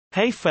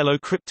Hey fellow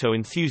crypto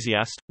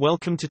enthusiast,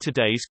 welcome to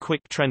today's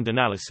quick trend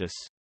analysis.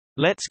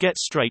 Let's get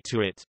straight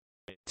to it.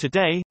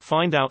 Today,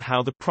 find out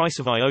how the price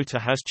of IOTA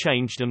has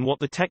changed and what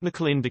the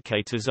technical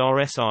indicators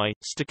RSI,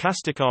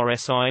 stochastic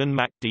RSI and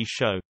MACD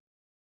show.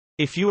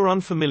 If you are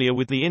unfamiliar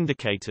with the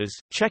indicators,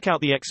 check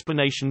out the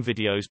explanation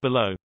videos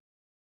below.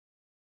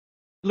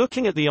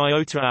 Looking at the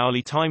IOTA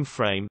hourly time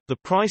frame, the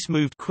price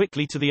moved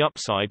quickly to the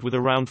upside with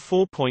around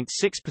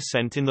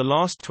 4.6% in the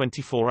last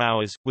 24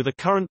 hours, with a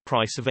current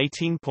price of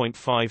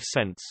 18.5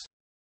 cents.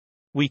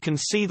 We can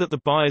see that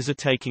the buyers are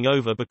taking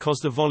over because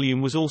the volume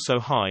was also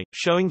high,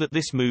 showing that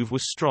this move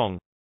was strong.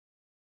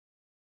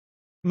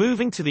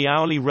 Moving to the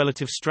hourly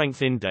relative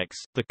strength index,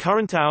 the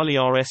current hourly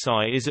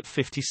RSI is at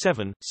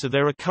 57, so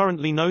there are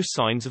currently no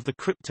signs of the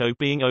crypto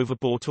being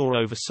overbought or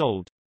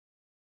oversold.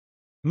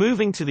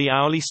 Moving to the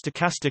hourly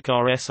stochastic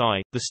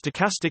RSI, the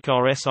stochastic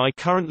RSI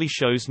currently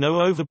shows no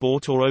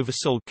overbought or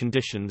oversold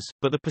conditions,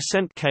 but the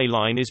 %K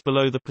line is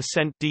below the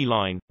 %D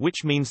line,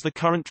 which means the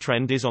current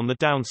trend is on the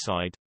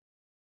downside.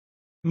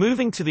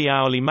 Moving to the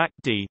hourly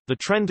MACD, the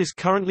trend is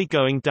currently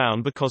going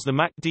down because the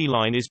MACD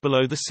line is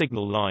below the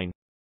signal line.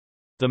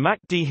 The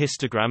MACD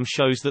histogram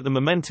shows that the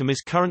momentum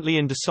is currently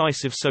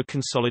indecisive, so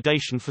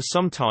consolidation for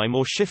some time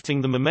or shifting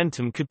the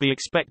momentum could be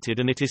expected,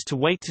 and it is to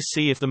wait to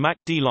see if the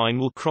MACD line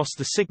will cross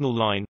the signal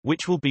line,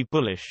 which will be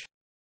bullish.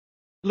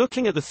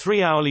 Looking at the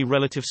 3-hourly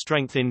relative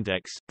strength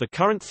index, the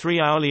current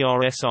 3-hourly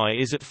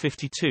RSI is at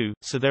 52,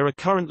 so there are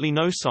currently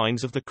no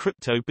signs of the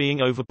crypto being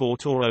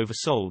overbought or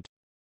oversold.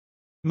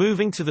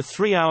 Moving to the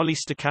 3-hourly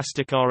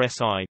stochastic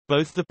RSI,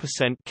 both the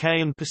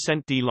 %K and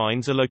 %D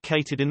lines are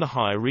located in the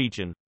higher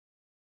region.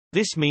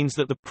 This means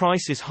that the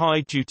price is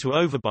high due to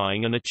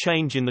overbuying, and a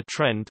change in the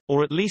trend,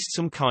 or at least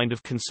some kind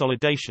of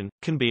consolidation,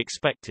 can be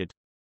expected.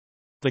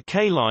 The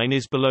K line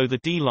is below the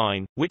D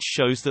line, which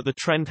shows that the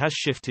trend has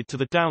shifted to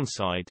the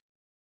downside.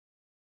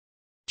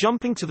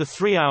 Jumping to the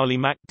 3-hourly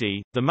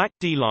MACD, the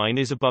MACD line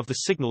is above the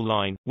signal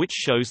line, which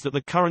shows that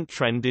the current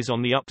trend is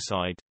on the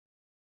upside.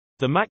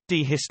 The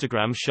MACD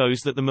histogram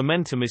shows that the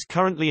momentum is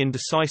currently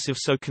indecisive,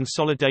 so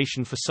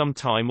consolidation for some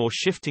time or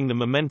shifting the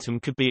momentum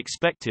could be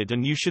expected,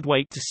 and you should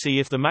wait to see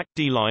if the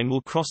MACD line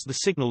will cross the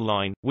signal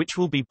line, which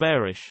will be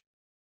bearish.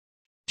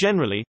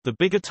 Generally, the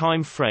bigger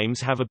time frames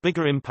have a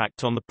bigger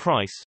impact on the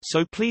price,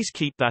 so please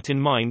keep that in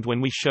mind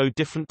when we show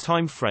different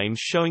time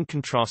frames showing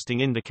contrasting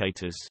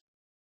indicators.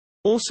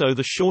 Also,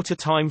 the shorter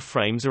time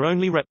frames are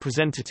only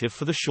representative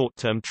for the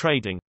short-term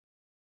trading.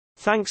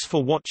 Thanks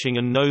for watching,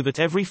 and know that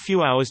every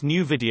few hours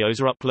new videos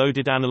are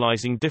uploaded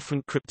analyzing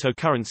different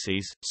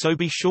cryptocurrencies, so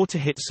be sure to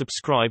hit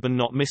subscribe and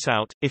not miss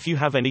out. If you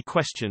have any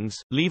questions,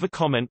 leave a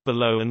comment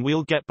below and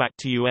we'll get back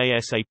to you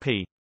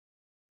ASAP.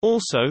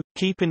 Also,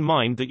 keep in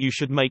mind that you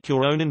should make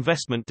your own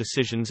investment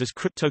decisions, as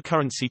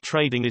cryptocurrency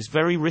trading is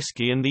very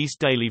risky, and these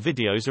daily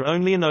videos are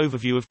only an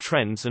overview of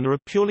trends and are a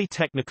purely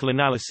technical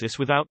analysis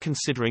without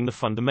considering the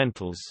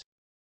fundamentals.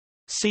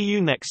 See you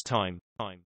next time.